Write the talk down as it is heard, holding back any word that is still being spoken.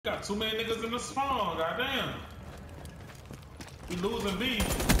Got too many niggas in the spawn, goddamn. We losing B.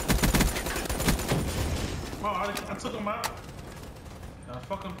 Oh, I took him out. Gotta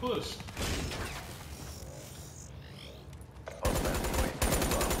fucking push.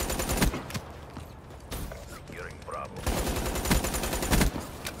 Securing Bravo.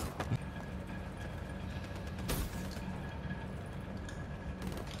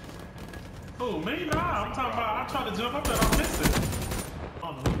 Who, me? Nah, I'm talking about, I tried to jump up there, I missed it. I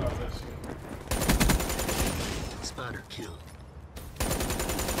don't know who got that shit. Spotter killed.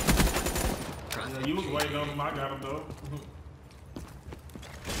 Yeah, you was waiting on him, I got him though.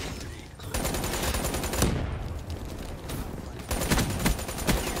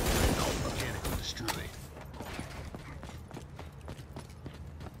 Mechanical destroyed.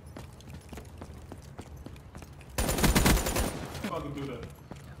 Fucking do that.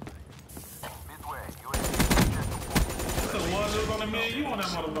 Midway, That's the one that was on the man, you on that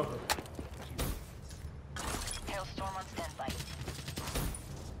motherfucker. Hailstorm on standby.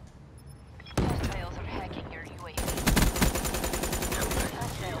 Hostiles are hacking your UAV.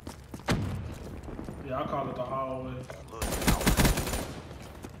 Yeah, I call it the hallway. Losing Alpha.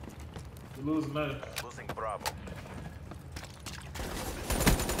 You losing that. Losing Bravo.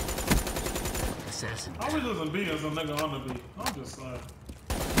 Assassin. I was losing B as a nigga on the B. I'm just saying.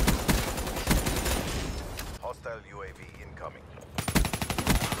 Hostile UAV incoming.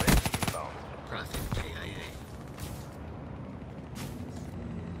 Range inbound. Prophet KIA.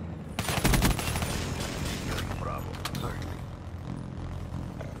 Securing Bravo. Hardly.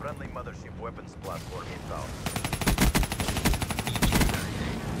 Friendly mothership weapons platform inbound.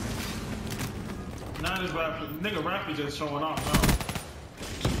 Now this nigga Raffy just showing off now.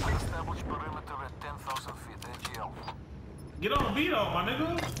 Establish perimeter at 10,000 feet AGL. Get on B though, my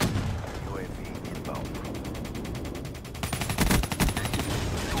nigga. UAV inbound.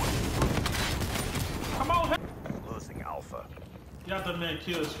 Come on, Losing Alpha. you got that man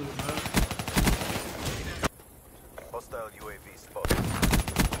kill streak, man. Hostile UAV spotted.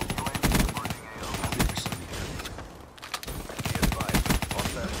 UAV supporting AO. Be advised.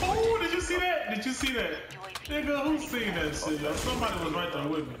 Hostile Oh, did you see that? Did you see that? Nigga, who seen that shit, yo? Somebody was right there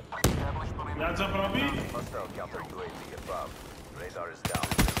with me. Establish perimeter. Y'all jumping on B? Hostile counter UAV above. Radar is down.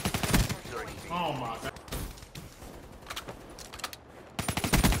 Securing B. Oh my god.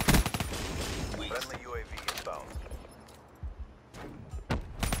 Friendly UAV inbound.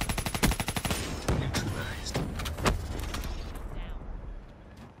 Neutralized.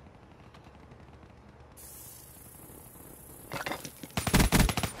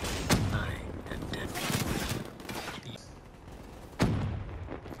 I am dead.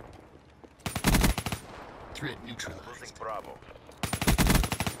 Threat neutralized. Losing Bravo.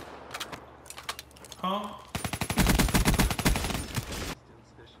 Huh?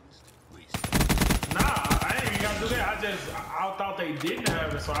 Waste. Nah, I ain't gotta do that. I thought they didn't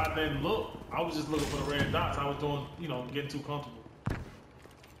have it, so I didn't look. I was just looking for the red dots. I was doing, you know, getting too comfortable.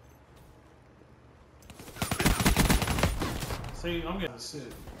 See, I'm getting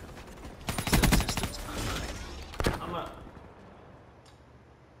shit. Subsystems online. I'm not.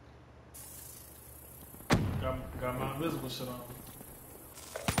 Got my invisible shit on.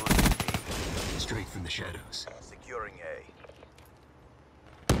 Losing B. Straight from the shadows. Securing A.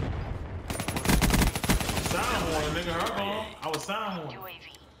 Sound horn, nigga. Hurt on. I was sound horn.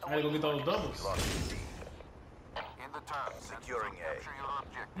 UAV. I had to go get those doubles. Lost C. In the turn. Securing A. Capture your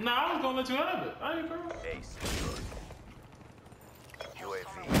objective. Nah, I was gonna let you have it. I ain't girl. A secured.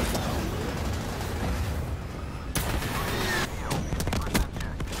 UAV.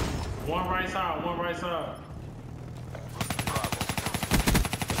 One right side, one right side.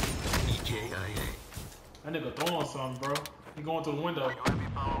 EKIA. That nigga throwing something, bro. He going through the window.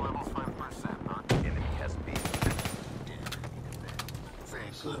 UAV power levels 5%. Huh? Enemy has B. Very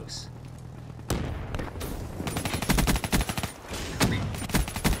close.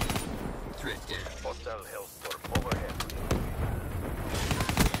 Threat down. Hostile Hellstorm overhead.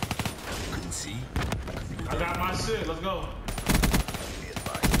 Couldn't see. I got my shit. Let's go. Be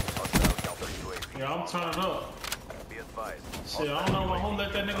advised. Hostile counter UAV. Yeah, I'm turning up. Be advised. Shit, I don't know if I'm gonna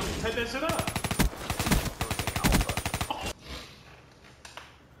let that nigga take that shit up.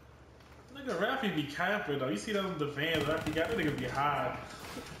 Nigga, Raffy be camping though. You see them the vans Raffy got? That nigga be high.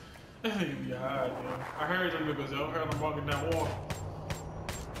 That nigga be high, man. I heard them niggas, yo. I heard them walking down wall.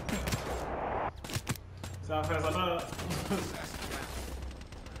 See how fast I know that?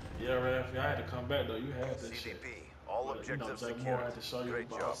 Yeah, Raffy, I had to come back though. You had that shit. CDP. All But, you know, objectives Jack Moore secured. had to show you Great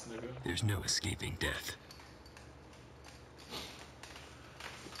the job. boss, nigga. There's no escaping death.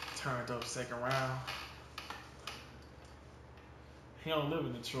 Turned up second round. He don't live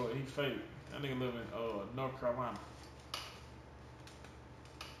in Detroit. He fake. That nigga live in North Carolina.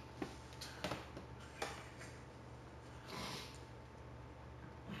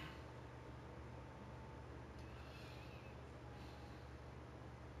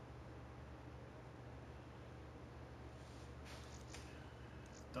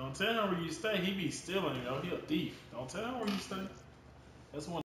 Don't tell him where you stay. He be stealing, yo. He a thief. Don't tell him where you stay. That's one.